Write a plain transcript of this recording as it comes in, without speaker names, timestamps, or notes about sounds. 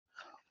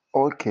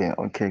Okay.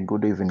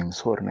 Good evening.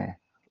 Sorry,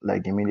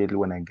 like immediately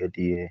when I get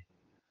here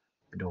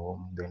at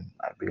home, then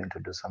I begin to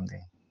do something.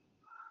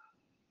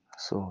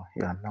 So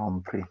yeah, now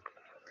I'm free.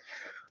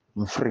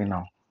 I'm free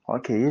now.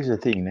 Okay, here's the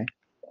thing, ne?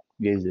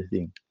 Here's the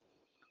thing.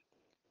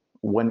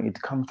 When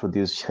it comes to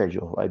this church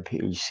of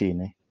IPHC,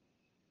 ne?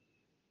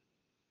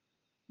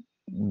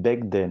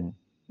 Back then,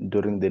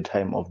 during the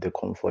time of the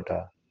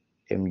Comforter,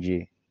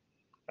 MG,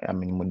 I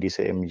mean Modise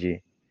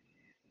MG,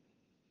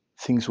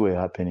 things were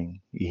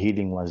happening.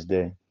 Healing was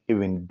there,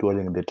 even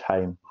during the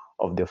time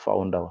of the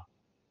founder,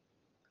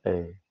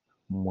 uh,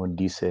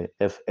 Modise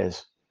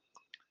FS.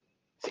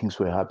 Things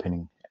were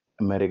happening.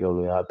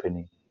 Miracles were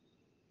happening.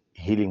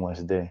 Healing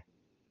was there.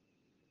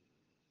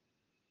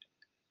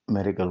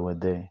 Miracles were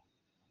there.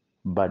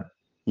 But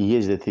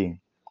here's the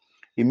thing.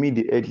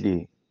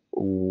 Immediately,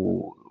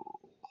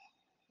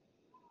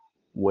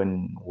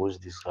 when was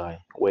this guy?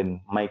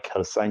 When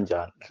Michael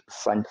Sanjana,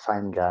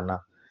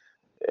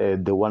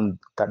 the one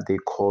that they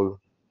call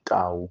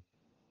Tao,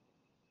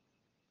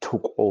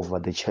 took over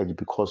the church,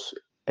 because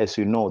as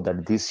you know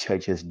that this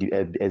church has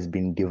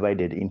been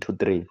divided into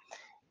three.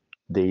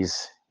 There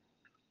is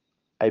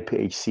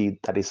IPHC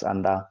that is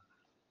under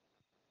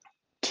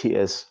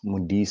TS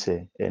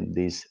Modise, and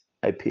this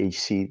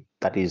IPHC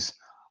that is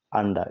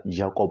under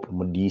Jacob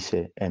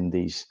Modise, and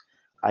this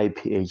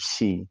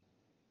IPHC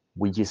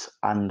which is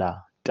under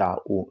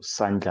Tao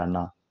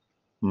Sanjana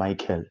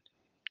Michael.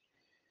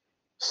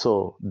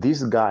 So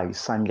this guy,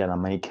 Sanjana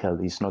Michael,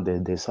 is not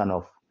the son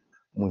of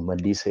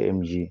Modise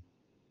MG.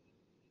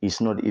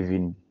 He's not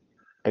even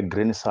a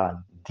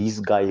grandson. This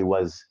guy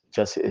was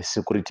just a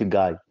security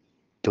guy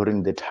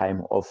during the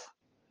time of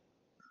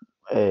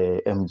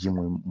MG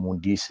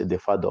Modise, the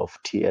father of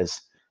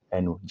TS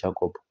and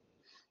Jacob.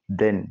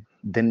 Then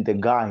the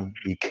guy,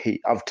 he came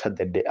after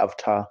the day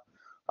after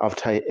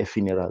a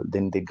funeral.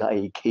 Then the guy,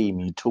 he came,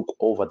 he took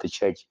over the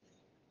church,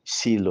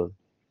 Silo,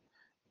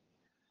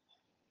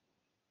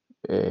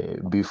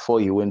 before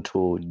he went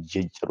to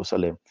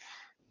Jerusalem.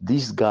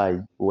 This guy,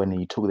 when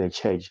he took the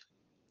church,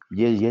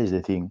 here's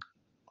the thing,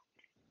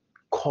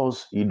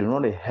 because you do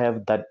not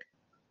have that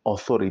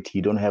authority,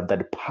 you don't have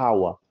that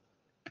power,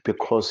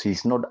 because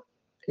he's not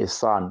a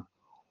son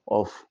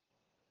of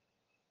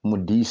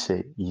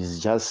Modise. He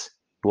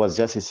was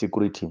just a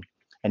security,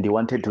 and he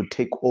wanted to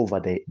take over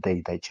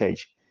the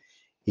church.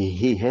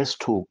 He has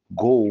to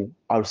go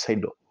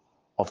outside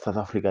of South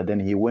Africa. Then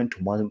he went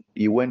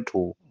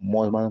to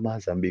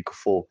Mozambique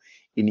for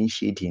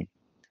initiating.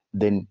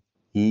 Then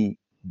he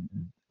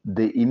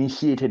they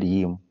initiated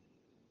him.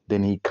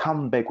 Then he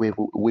come back with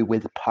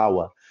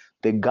power.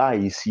 The guy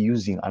is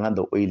using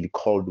another oil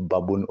called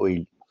baboon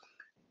oil.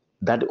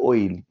 That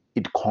oil,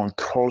 it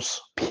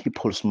controls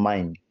people's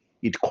mind.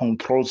 It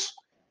controls,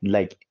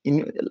 like,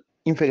 in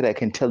fact, I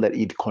can tell that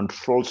it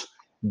controls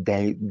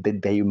the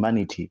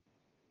humanity.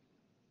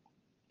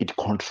 It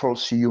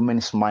controls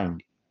humans'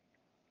 mind.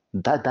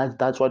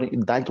 That's what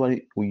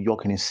you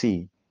can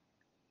see.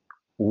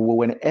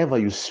 Whenever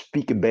you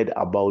speak bad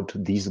about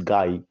this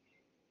guy,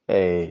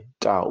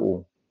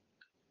 Tao,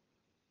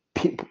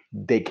 people,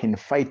 they can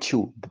fight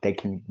you, they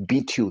can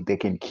beat you, they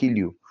can kill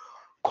you.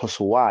 Cause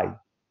why?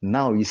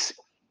 Now he's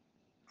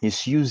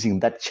using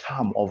that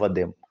charm over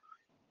them.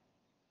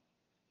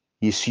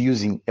 He's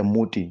using a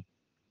muti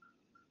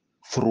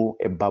through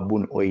a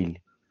baboon oil.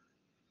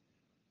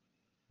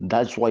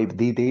 That's why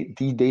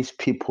these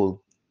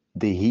people,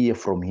 they hear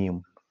from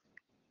him.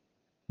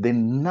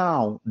 Then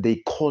now they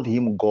call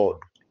him God.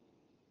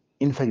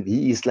 In fact,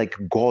 he is like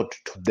God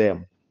to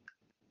them.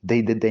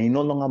 They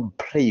no longer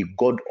pray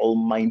God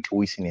Almighty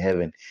who is in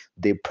heaven.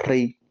 They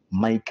pray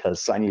Michael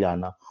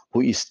Sanyana,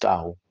 who is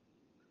Tao.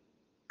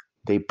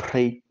 They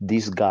pray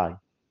this guy.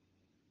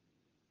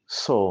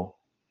 So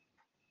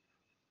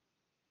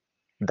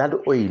that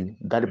oil,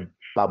 that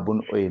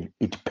baboon oil,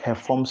 it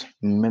performs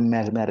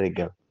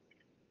miracle.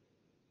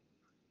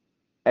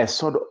 A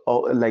sort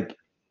of like,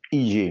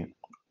 e.g.,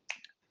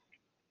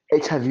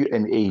 HIV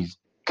and AIDS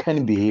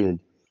can be healed,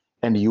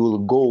 and you will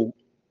go,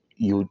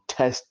 you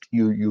test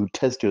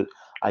it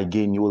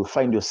again, you will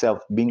find yourself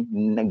being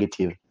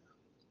negative.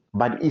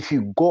 But if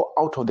you go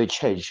out of the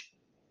church,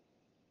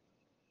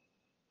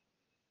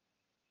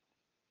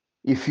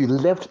 if you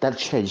left that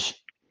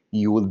church,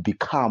 you will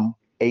become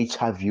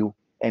HIV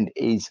and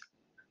AIDS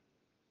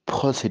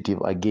positive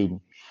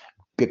again,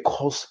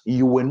 because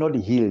you were not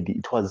healed.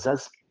 It was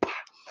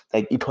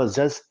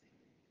just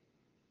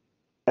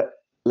uh,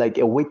 like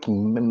a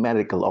waking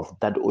miracle of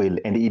that oil,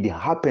 and it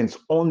happens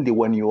only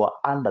when you are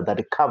under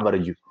that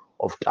coverage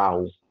of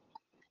Tao.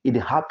 It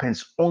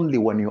happens only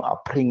when you are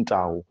praying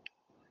Tao.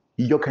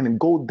 You can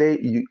go there,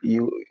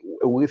 you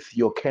with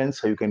your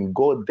cancer, you can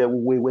go there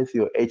with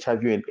your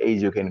HIV and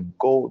AIDS, you can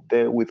go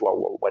there with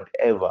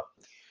whatever.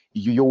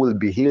 You will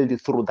be healed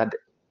through that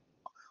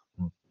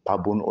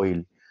baboon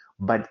oil.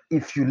 But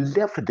if you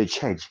left the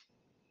church,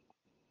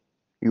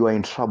 you are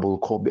in trouble,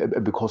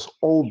 because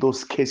all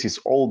those cases,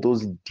 all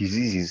those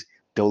diseases,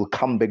 they will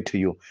come back to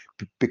you,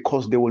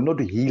 because they will not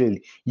heal.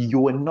 You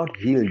were not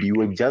healed. You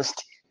were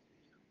just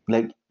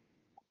like,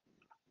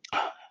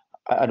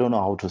 I don't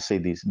know how to say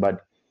this,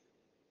 but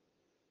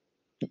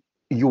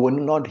you were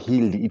not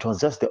healed. It was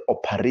just the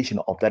operation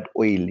of that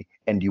oil,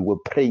 and you were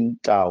praying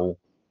Tao.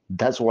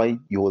 That's why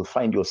you will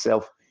find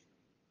yourself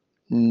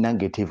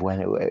negative when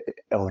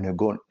you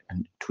go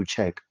to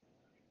check,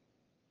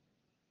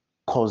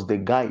 because the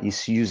guy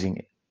is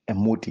using a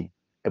muti,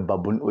 a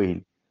baboon oil.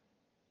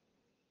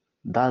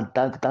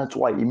 That's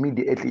why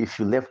immediately if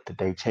you left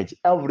the church,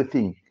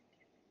 everything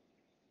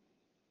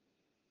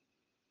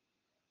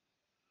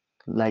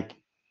like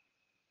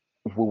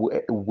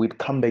would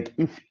come back.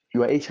 If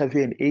you are HIV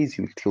and AIDS,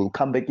 it will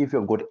come back. If you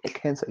have got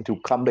cancer, it will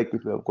come back.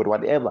 If you have got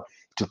whatever,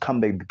 it will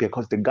come back,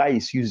 because the guy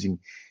is using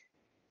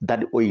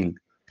that oil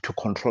to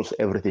control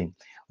everything.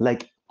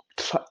 Like,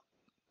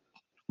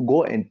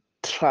 go and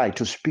try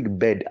to speak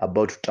bad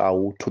about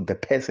Tao to the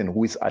person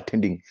who is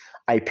attending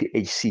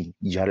IPHC,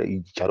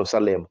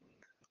 Jerusalem,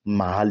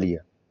 Mahalia.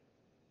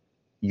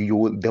 They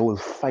will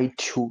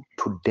fight you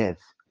to death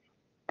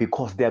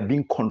because they are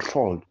being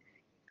controlled.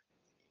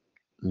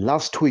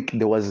 Last week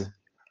there was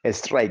a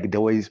strike. They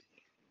were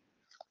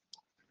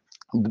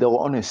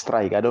on a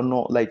strike. I don't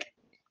know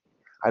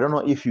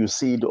if you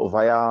see it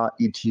via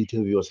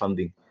ETV or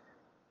something.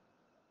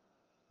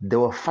 They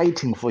were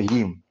fighting for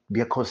him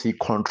because he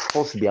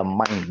controls their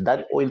mind.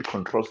 That oil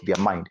controls their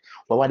mind.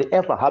 But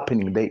whatever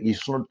happening there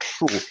is not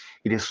true.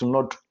 It is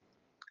not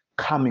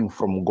coming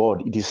from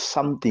God. It is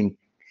something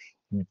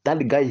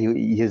that guy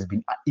he has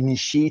been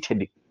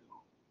initiated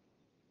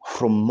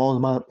from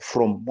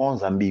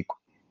Mozambique.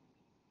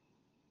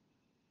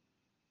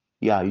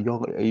 Yeah,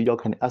 you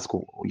can ask.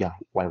 Yeah,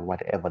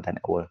 whatever. Then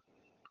I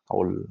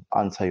will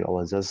answer you. I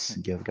was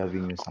just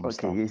giving you some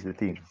stuff. Okay, here's the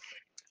thing.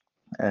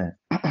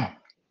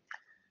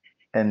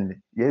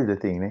 And here's the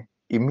thing.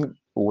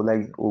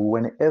 Like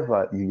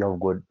whenever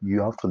you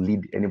have to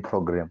lead any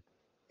program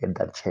at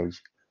that church,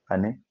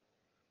 and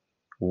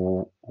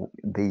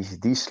there is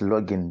this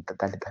slogan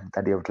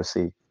that you have to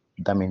say.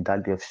 That means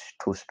that you have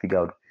to speak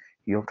out.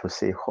 You have to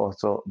say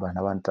 "Hoso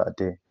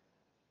banavantate."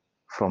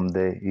 From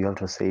there, you have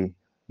to say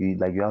you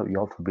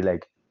have to be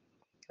like,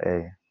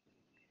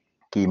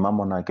 ki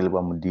mamo na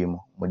kelwa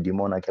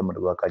mudimo na ke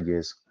mudwa ka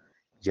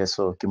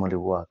Jesu ki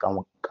mudwa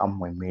kam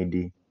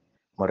medi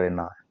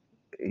morena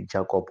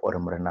Jacob or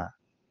morena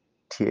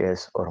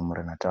TS or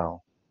morena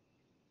Tao.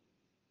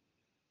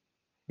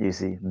 You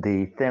see,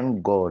 they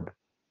thank God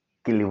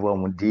kilivwa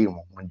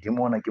mudimo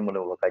na ki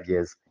mudwa ka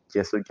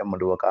Jesu ki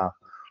mudwa ka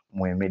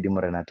medi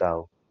morena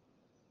Tao.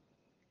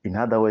 In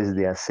other words,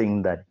 they are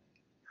saying that,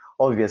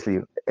 obviously,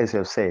 as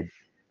I've said,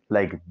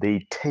 like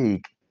they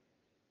take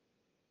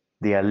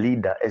their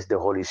leader as the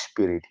Holy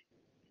Spirit.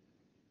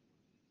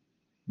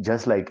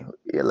 Just like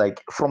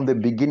from the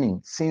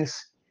beginning,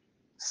 since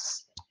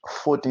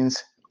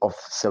 14th of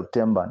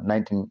September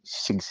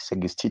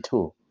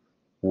 1962,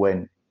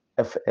 when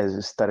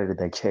FS started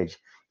the church.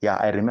 Yeah,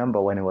 I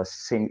remember when he was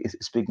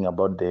speaking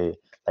about a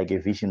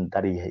vision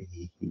that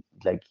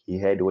he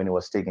had when he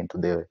was taken to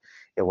the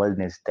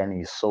wilderness. Then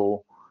he saw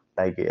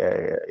like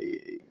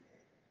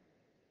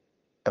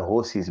a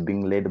horse is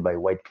being led by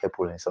white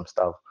people and some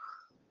stuff.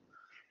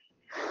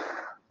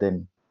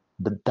 Then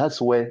that's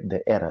where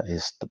the error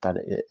is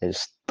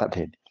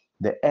started.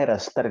 The error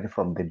started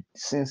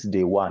since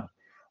day one,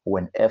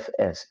 when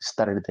FS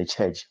started the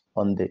church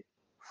on the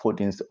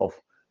 14th of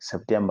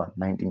September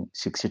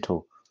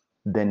 1962.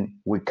 Then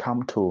we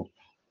come to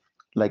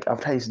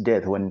after his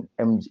death, when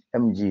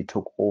MG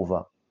took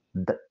over,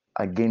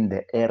 again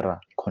the error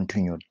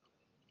continued.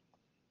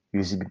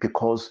 You see,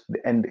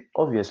 and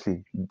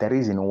obviously the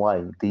reason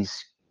why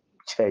this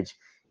church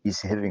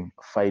is having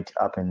fight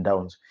up and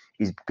downs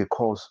is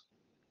because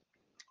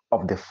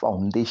of the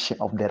foundation,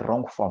 of the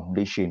wrong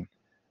foundation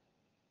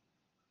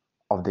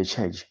of the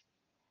church.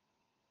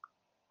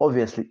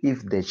 Obviously,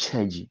 if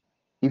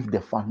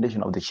the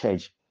foundation of the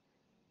church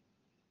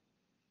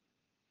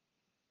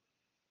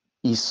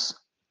is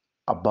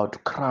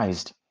about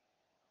Christ,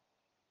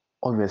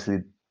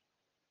 obviously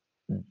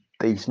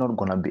there is not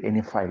going to be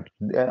any fight.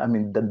 I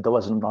mean, there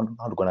was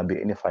not going to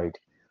be any fight,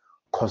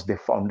 because the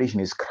foundation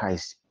is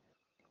Christ.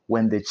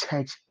 When the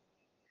church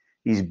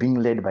is being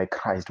led by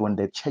Christ, when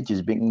the church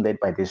is being led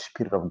by the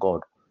Spirit of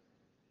God,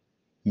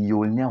 you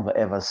will never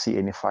ever see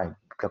any fight.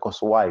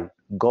 Because why?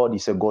 God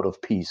is a God of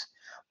peace.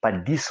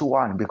 But this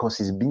one, because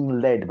he's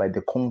being led by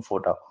the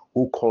Comforter,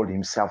 who called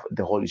himself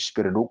the Holy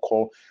Spirit,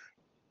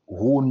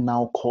 who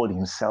now called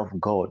himself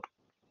God.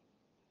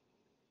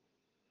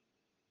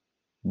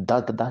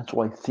 That's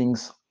why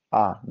things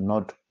are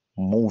not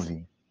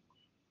moving.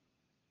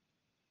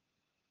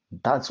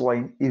 That's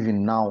why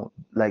even now,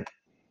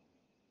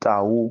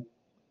 Tao,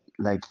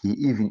 he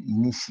even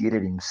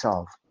initiated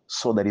himself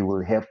so that he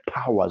will have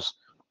powers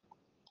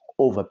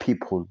over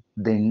people.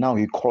 Then now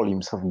he called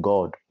himself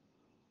God.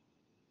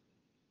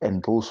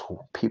 And those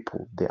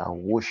people, they are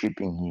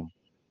worshiping him.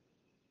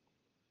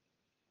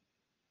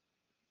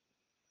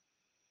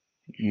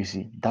 You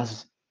see,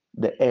 that's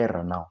the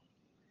error now.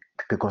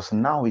 Because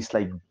now it's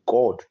like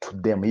God to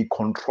them. He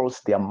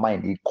controls their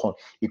mind.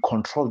 He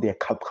controls their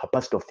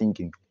capacity of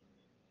thinking.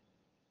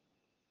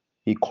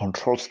 He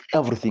controls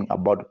everything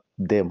about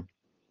them.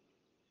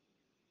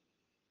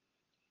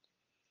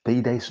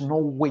 There is no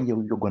way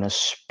you're gonna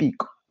speak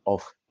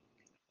of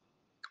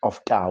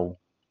Tao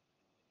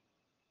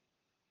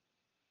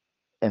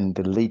and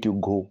let you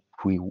go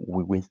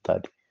with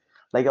that.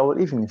 Like I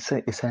will even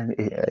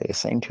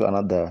assign to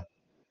another.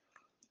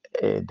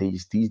 There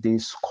is these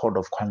days code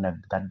of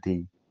conduct that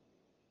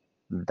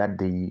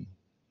they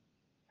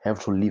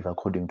have to live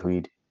according to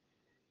it.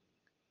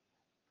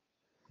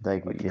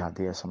 Like okay. Yeah,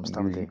 there are some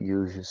stuff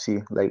you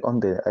see. Like on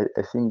the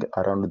I think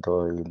around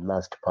the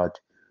last part,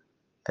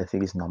 I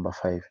think it's number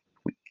 5.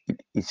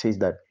 It says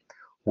that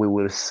we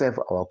will serve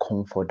our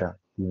comforter.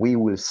 We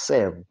will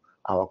serve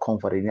our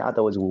comforter. In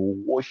other words, we will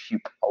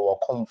worship our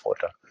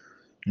comforter,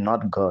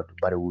 not God,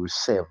 but we will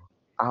serve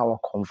our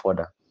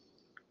comforter.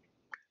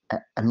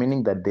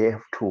 Meaning that they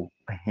have to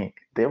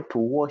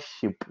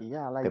worship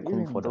like the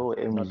comforter. Though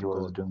MG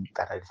was doing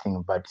that, I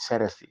think, but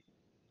seriously,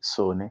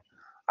 so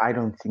I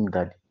don't think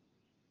that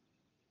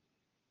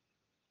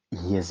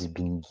he has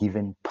been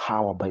given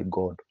power by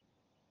God.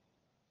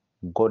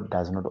 God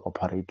does not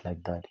operate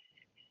like that.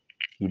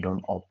 He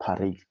don't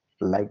operate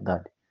like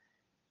that.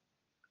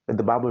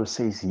 The Bible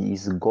says he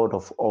is God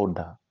of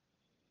order.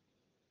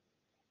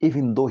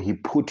 Even though he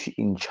put you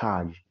in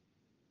charge,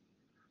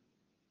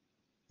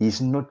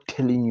 he's not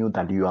telling you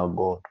that you are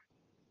God.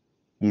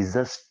 He's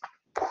just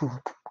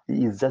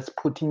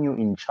putting you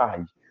in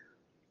charge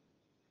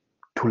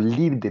to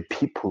lead the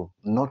people,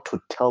 not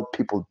to tell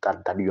people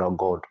that you are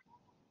God.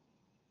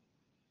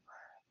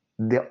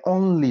 The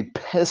only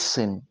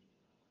person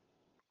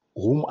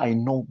whom I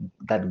know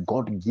that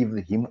God gave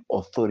him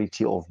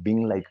authority of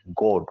being like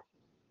God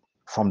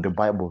from the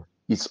Bible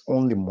is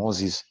only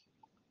Moses.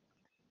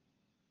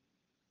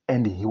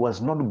 And he was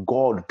not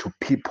God to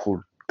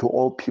people, to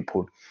all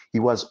people. He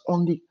was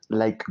only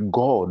like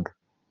God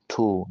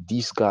to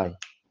this guy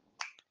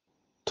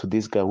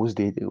who's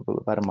the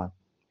man,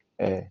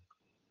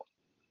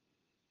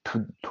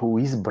 to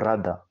his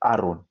brother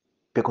Aaron,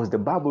 because the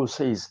Bible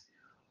says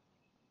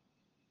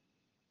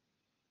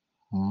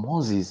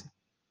Moses,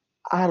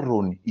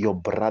 Aaron, your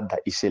brother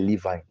is a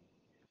Levite,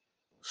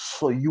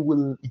 so you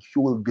will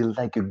be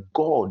like a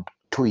God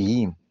to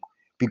him,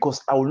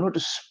 because I will not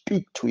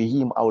speak to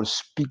him, I will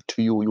speak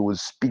to you, you will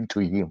speak to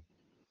him.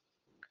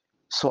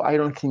 So I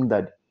don't think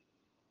that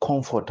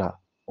comforter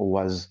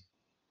was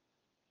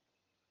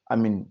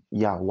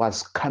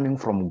coming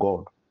from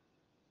God.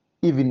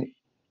 Even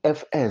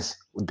FS,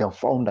 the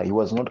founder, he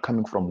was not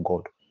coming from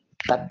God.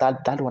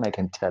 That one I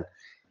can tell.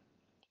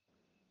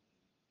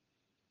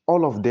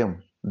 All of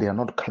them, they are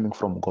not coming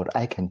from God.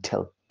 I can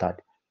tell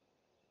that.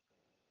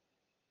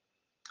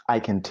 I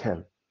can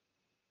tell.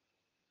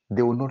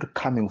 They were not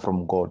coming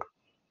from God.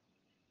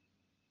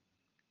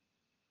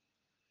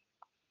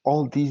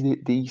 All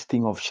these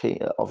thing of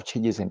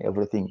changes and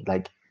everything,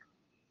 like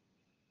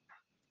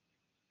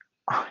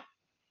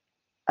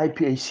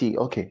IPHC,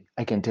 okay,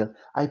 I can tell.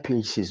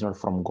 IPHC is not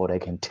from God. I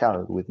can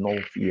tell with no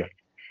fear.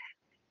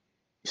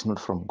 It's not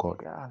from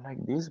God. Yeah,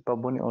 like this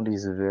Baboni only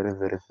is very,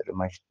 very, very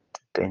much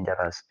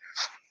dangerous.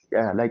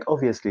 Yeah, like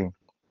obviously,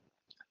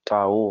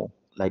 Tao,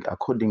 like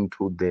according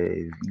to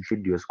the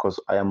videos, because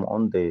I am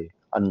on the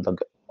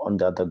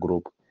other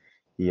group,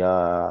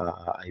 yeah,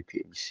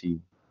 IPHC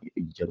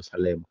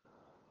Jerusalem.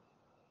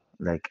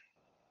 Like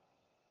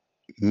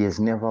he has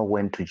never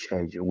went to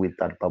church with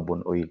that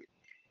babon oil.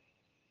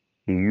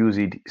 He used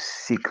it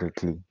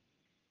secretly.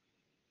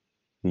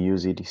 He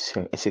used it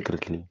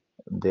secretly.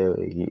 There,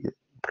 he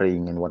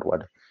praying and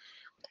what.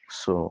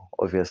 So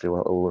obviously,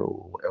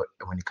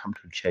 when it comes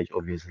to church,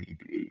 obviously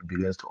it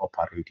begins to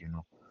operate.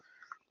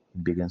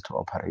 It begins to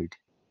operate.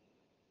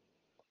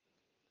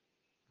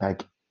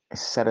 Like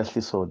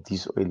seriously, so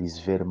this oil is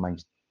very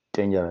much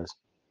dangerous.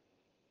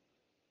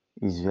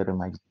 It's very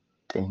much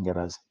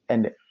dangerous.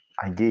 And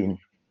again,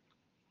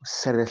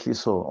 seriously,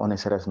 so on a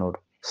serious note,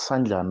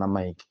 Sanja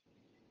Namaik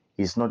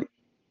is not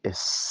a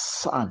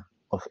son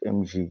of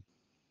MG.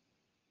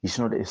 He's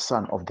not a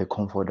son of the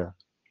Comforter.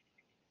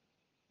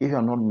 If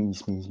I'm not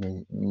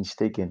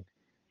mistaken,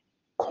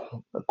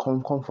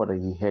 Comforter,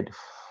 he had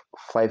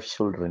 5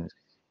 children,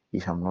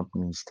 if I'm not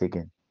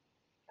mistaken.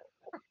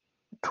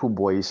 2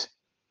 boys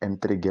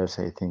and 3 girls,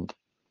 I think.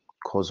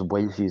 Because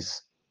boys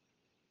is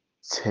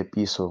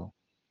Tsepiso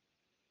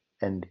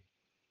and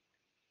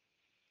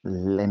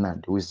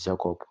Leonard, who is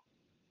Jacob.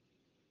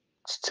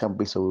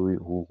 Tsepiso,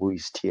 who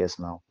is TS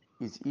now.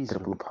 It's easy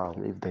triple power.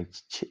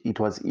 It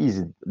was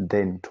easy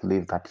then to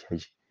leave that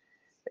church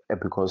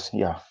because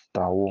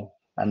Tao,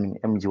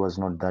 MG was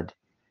not that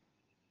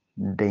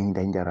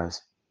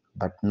dangerous,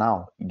 but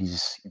now it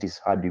is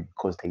hard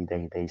because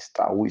they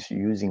start with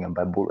using a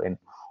Bible and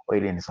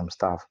oil and some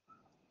stuff.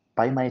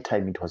 By my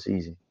time, it was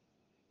easy.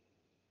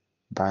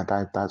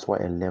 That's why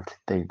I left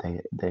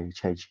the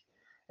church,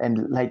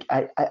 and like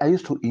I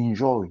used to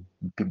enjoy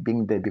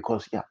being there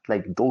because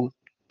like those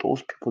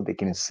people, they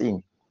can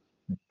sing,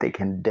 they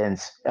can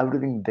dance,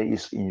 everything there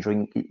is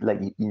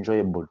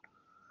enjoyable.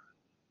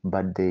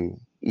 But the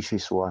issue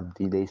is one,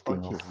 the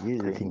thing of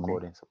taking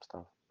God and some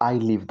stuff. I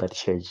leave that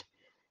church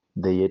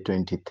the year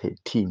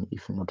 2013,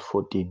 if not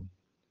 14.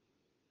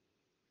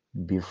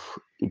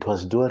 It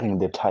was during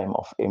the time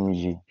of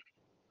MG,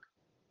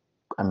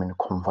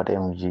 Comfort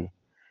MG,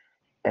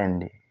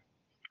 and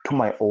to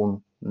my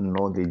own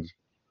knowledge,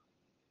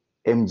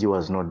 MG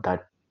was not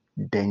that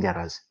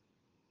dangerous.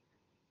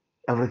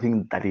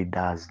 Everything that he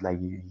does, like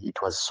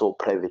it was so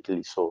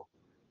privately, so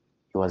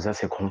he was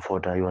just a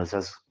comforter. He was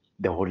just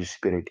the Holy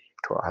Spirit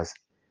to us.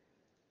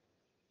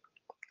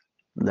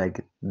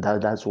 Like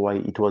that's why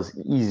it was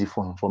easy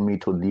for me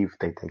to leave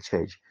the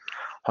church.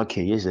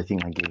 Okay, here's the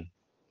thing again.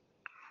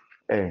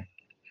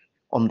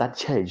 On that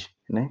church,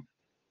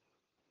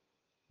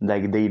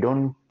 like they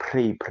don't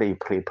pray.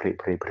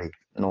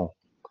 No,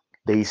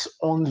 there is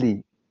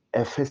only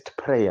a first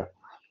prayer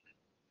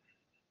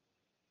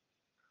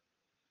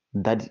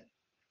that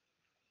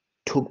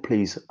took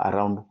place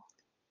around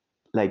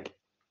like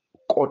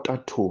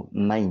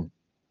 8:45.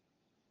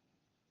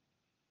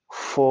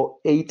 For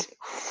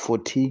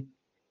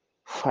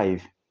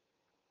 8:45,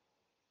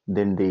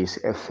 then there is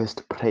a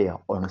first prayer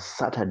on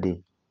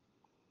Saturday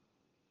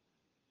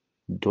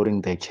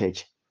during the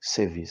church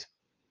service.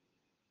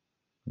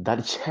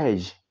 That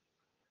church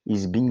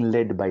is being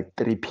led by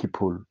 3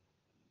 people.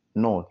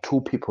 No,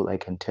 2 people, I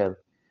can tell.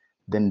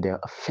 Then the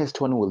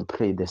first one will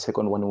pray, the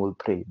second one will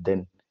pray.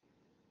 Then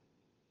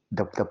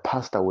the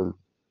pastor will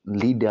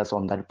lead us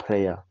on that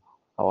prayer.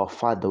 Our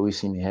Father who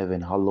is in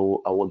heaven,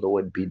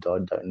 hallowed be thy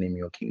name,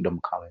 your kingdom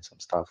come, and some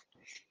stuff.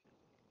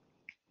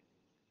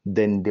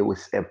 Then there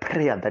was a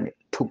prayer that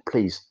took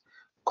place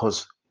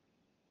because,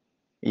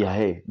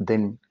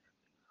 then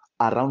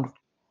around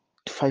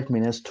 5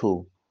 minutes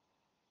to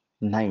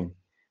 9,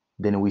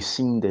 then we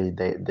sing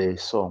the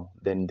song.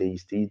 Then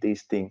there's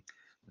this thing,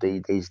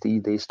 there's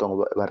this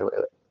song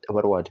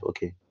about what?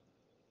 Okay.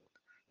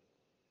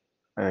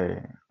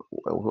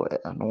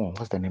 No,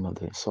 what's the name of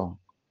the song?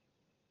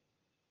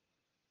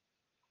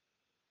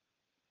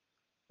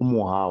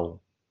 Umuhao.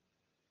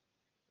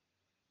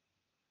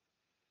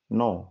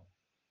 No,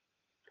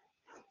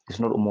 it's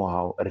not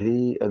Umuhao.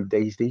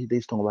 There's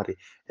song about it.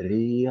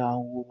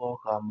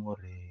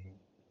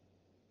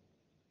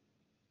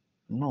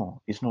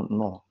 No, it's not.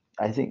 No,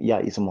 I think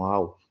it's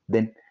Umuhao.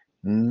 Then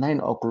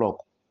 9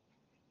 o'clock.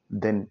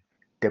 Then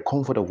the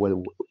comforter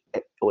will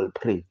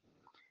pray,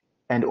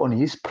 and on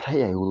his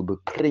prayer he will be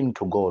praying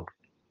to God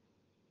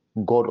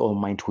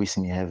Almighty who is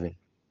in heaven.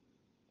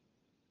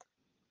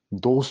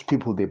 Those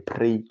people, they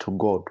pray to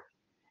God.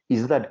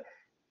 Is that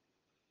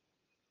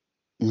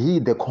he,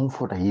 the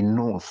comforter, he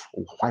knows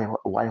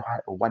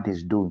what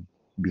he's doing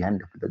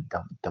behind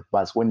the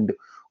bars. When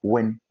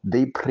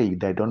they pray,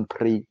 they don't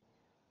pray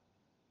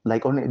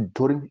like only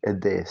during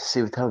the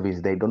service.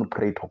 They don't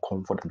pray to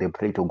comfort. They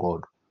pray to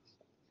God.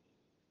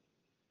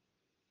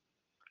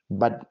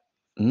 But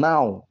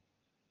now,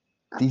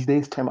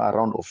 this time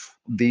of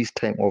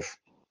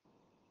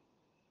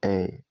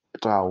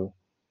Tao,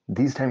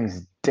 this time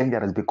is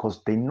dangerous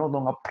because they no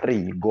longer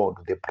pray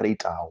God. They pray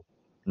Tao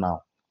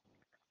now.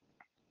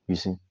 You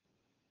see,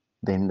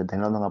 they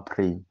no longer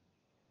pray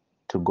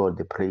to God,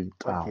 they pray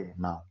Tao. Okay.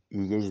 Now,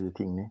 here's the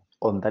thing.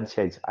 On that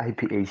church,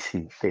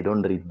 IPHC, they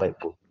don't read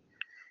Bible.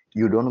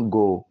 You don't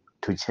go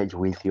to church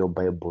with your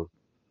Bible.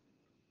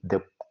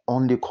 The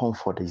only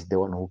comfort is the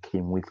one who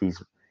came with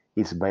his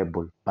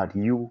Bible. But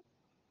you,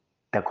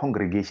 the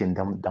congregation,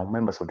 the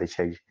members of the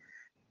church,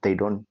 they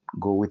don't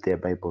go with their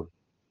Bible.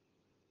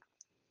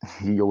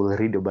 You will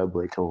read the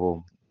Bible at your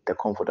home. The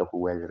comforter who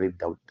will read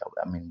the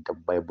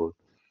Bible.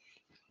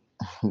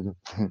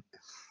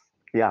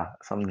 Yeah,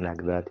 something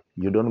like that.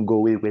 You don't go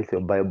with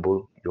your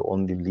Bible. You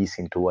only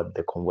listen to what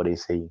the comforter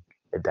is saying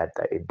at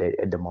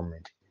the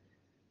moment.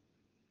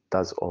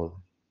 That's all.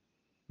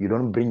 You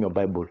don't bring your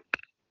Bible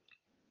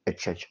at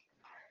church.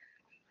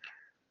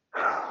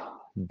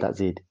 That's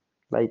it.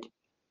 Like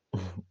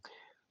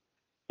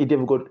it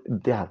have got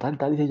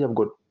that is have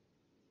got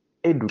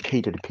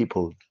educated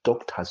people,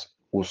 doctors,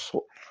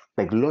 also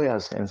like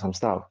lawyers and some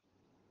stuff,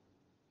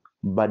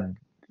 but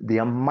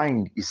their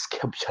mind is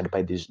captured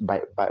by this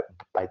by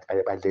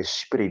the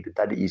spirit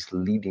that is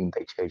leading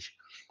the church.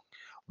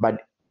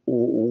 But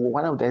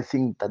one of the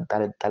things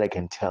that I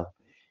can tell,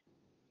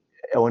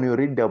 when you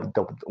read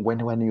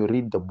when you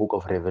read the book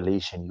of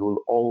Revelation,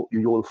 you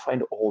will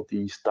find all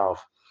these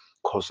stuff,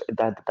 because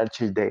that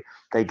church, they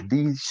like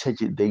these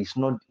churches, there is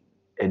not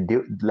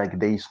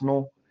there is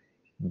no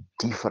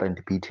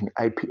different between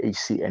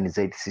IPHC and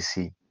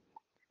ZCC,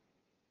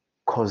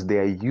 because they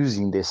are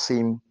using the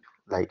same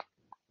like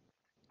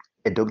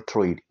a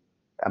doctorate.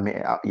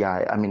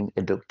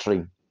 A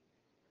doctrine.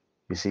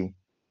 You see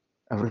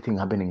everything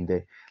happening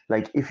there.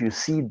 Like if you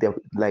see the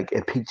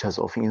pictures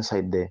of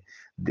inside there,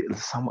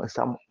 some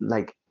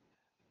like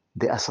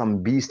there are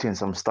some beasts and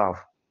some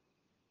stuff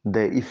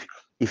there.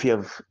 If you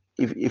have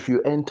if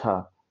you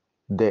enter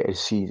the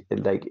see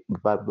like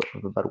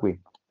but wait,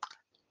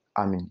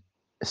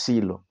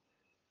 Silo,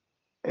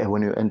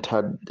 when you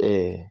enter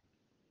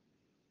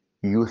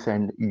youth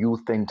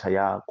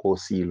center or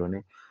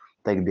Silo,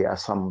 like there are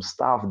some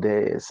stuff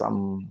there,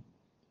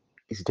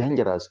 it's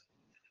dangerous.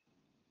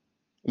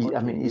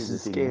 I Okay, mean, here's it's the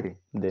thing, scary.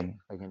 Then,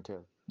 I can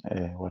tell.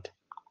 what?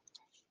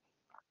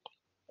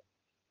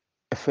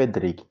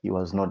 Frederick, he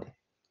was not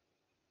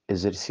a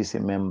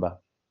ZCC member.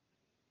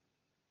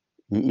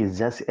 He is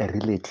just a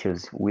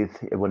relative with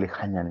Ebole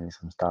Khanyan and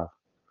some stuff.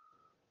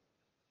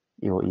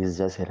 He is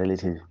just a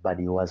relative, but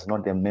he was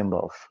not a member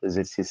of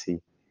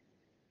ZCC.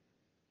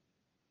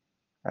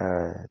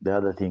 The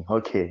other thing,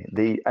 okay,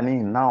 I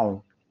mean,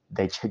 now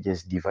the church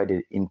is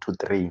divided into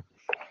three.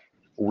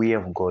 We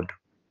have got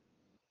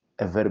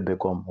a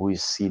verbecom who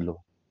is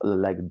Silo,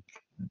 like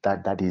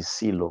that is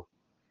Silo.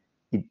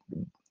 It,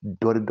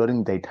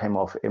 during the time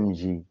of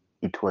MG,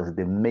 it was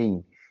the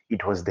main,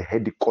 it was the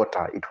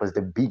headquarter, it was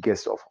the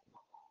biggest of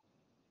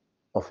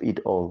it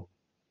all.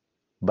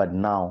 But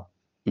now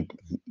it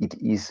it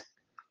is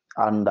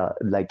under,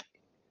 like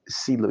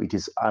Silo, it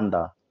is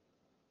under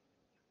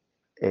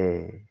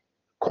a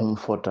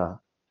comforter,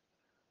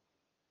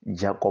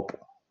 Jacob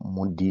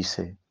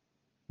Modise.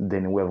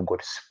 Then we have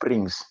got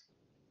Springs,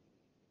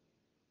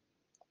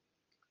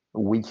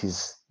 which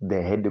is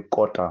the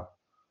headquarter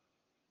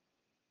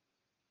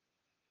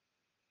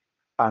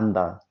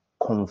under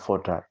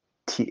comforter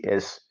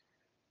T.S.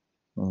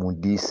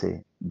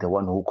 Modise, the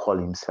one who called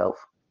himself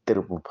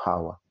Triple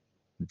Power,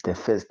 the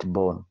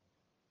firstborn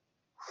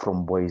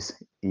from boys,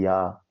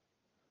 yeah,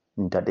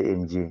 Ntate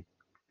MJ.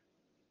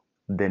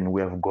 Then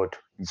we have got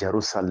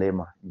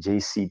Jerusalem,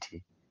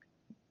 JCT,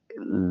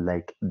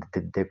 like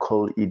they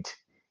call it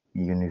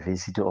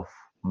University of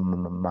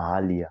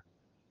Mahalia.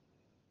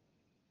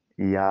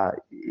 Yeah,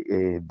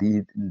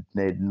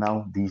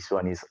 now this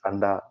one is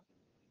under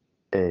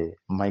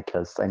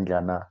Michael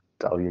Sanjana,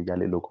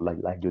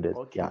 like you did.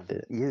 Yeah,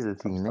 Okay, here's the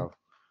some thing, ne? stuff.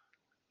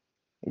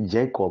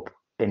 Jacob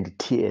and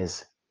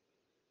TS,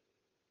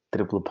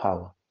 Triple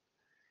Power,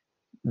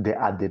 they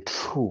are the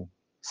true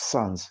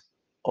sons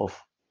of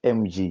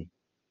MG.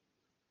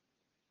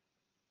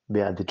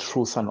 They are the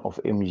true son of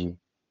MG.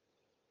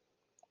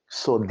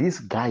 So these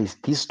guys,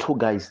 these two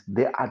guys,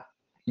 they are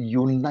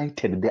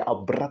united. They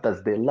are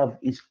brothers. They love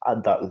each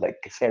other like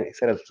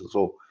seriously.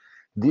 So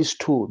these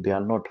two, they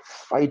are not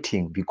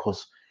fighting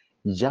because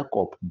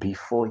Jacob,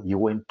 before he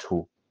went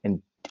to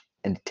and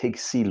take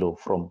Silo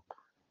from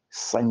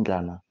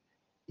Sangana,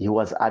 he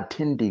was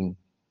attending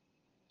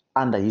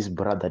under his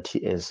brother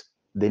TS.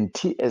 Then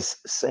TS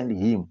sent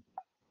him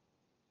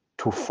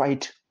to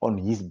fight on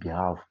his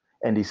behalf.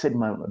 And he said,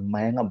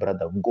 my younger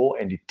brother, go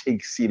and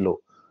take Silo.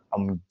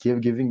 I'm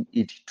giving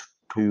it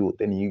to you.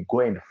 Then you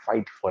go and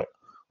fight for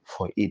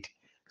it.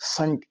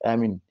 I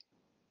mean,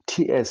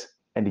 TS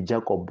and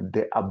Jacob,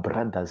 they are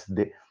brothers.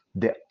 They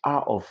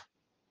are of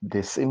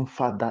the same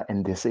father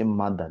and the same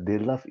mother. They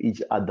love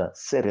each other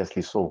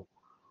seriously. So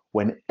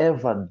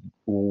whenever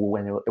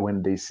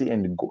when they see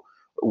and go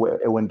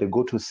when they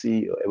go to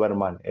see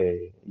man,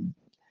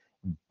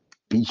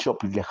 Bishop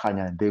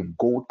Lehanya, they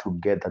go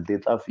together, they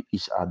love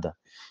each other.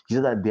 It's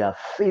just that they are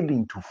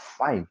failing to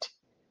fight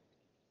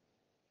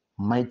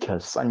Michael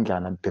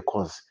Sanjana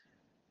because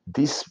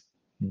this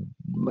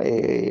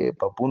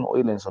baboon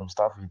oil and some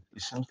stuff,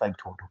 it seems like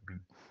to be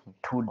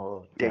too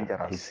Oh, yeah,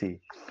 I dangerous. see.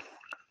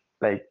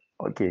 Like,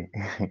 okay,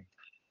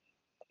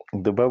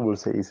 the Bible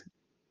says,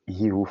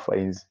 he who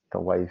finds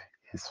a wife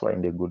is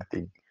find a good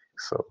thing.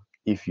 So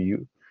if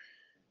you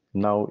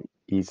now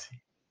is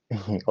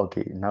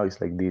okay, now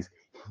it's like this.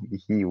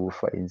 He who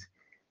finds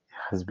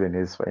husband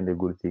is find a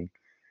good thing.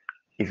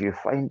 If you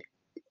find,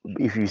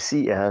 if you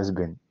see a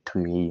husband to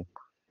him,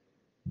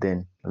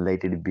 then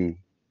let it be.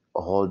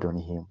 Hold on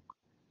him.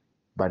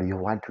 But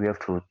what we have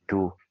to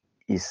do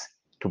is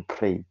to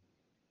pray.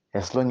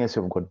 As long as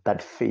you've got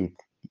that faith,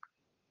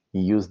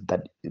 use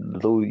that.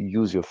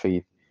 Use your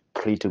faith.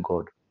 Pray to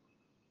God.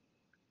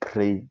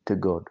 Pray to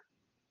God.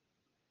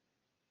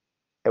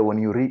 And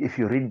when you read, if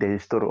you read the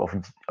story of,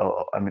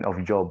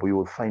 of Job, you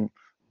will find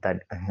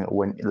that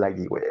when like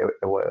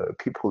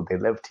people they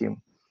left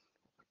him,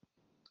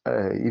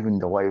 even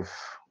the wife,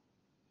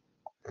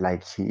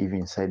 like she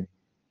even said,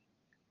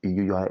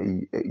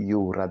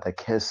 you rather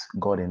curse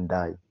God and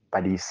die.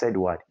 But he said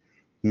what?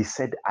 He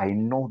said, I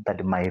know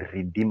that my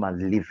Redeemer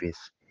liveth.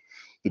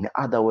 In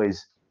other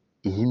words,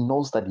 he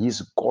knows that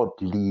his God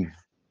live.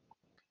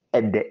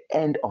 At the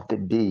end of the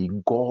day,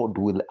 God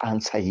will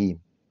answer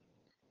him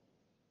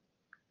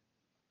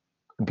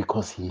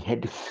because he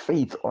had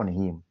faith on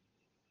him.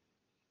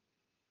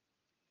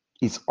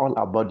 It's all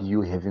about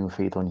you having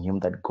faith on him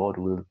that God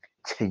will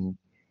change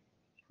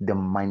the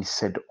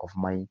mindset of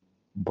my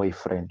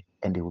boyfriend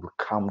and he will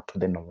come to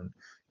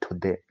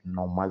the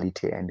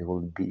normality and he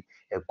will be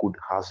a good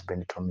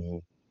husband to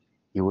me.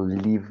 He will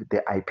leave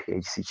the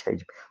IPHC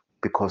church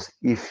because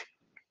if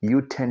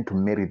you tend to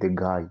marry the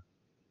guy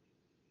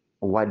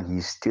while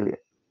he's still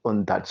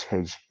on that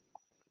church,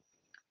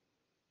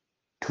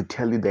 to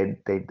tell you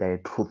the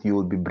truth, you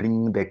will be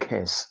bringing the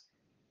curse,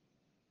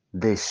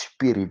 the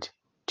spirit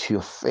to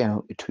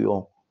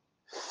your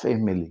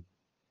family.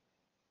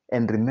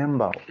 And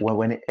remember,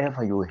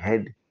 whenever you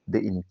had the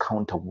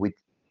encounter with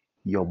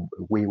your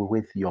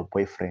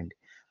boyfriend,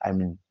 I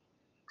mean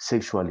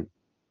sexually,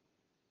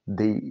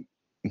 they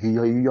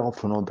you have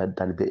to know that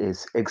there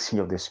is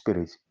exchange of the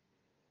spirit.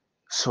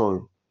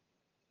 So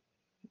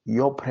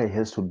your prayer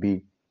has to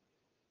be,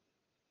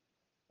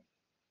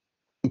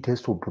 it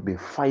has to be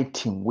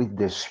fighting with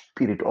the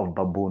spirit of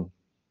baboon.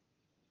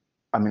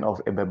 I mean,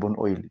 of a baboon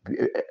oil.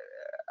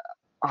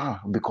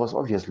 Because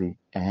obviously,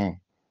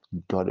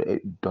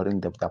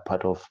 during the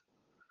part of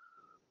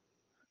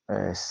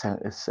I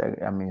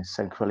mean,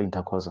 sexual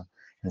intercourse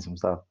and some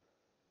stuff,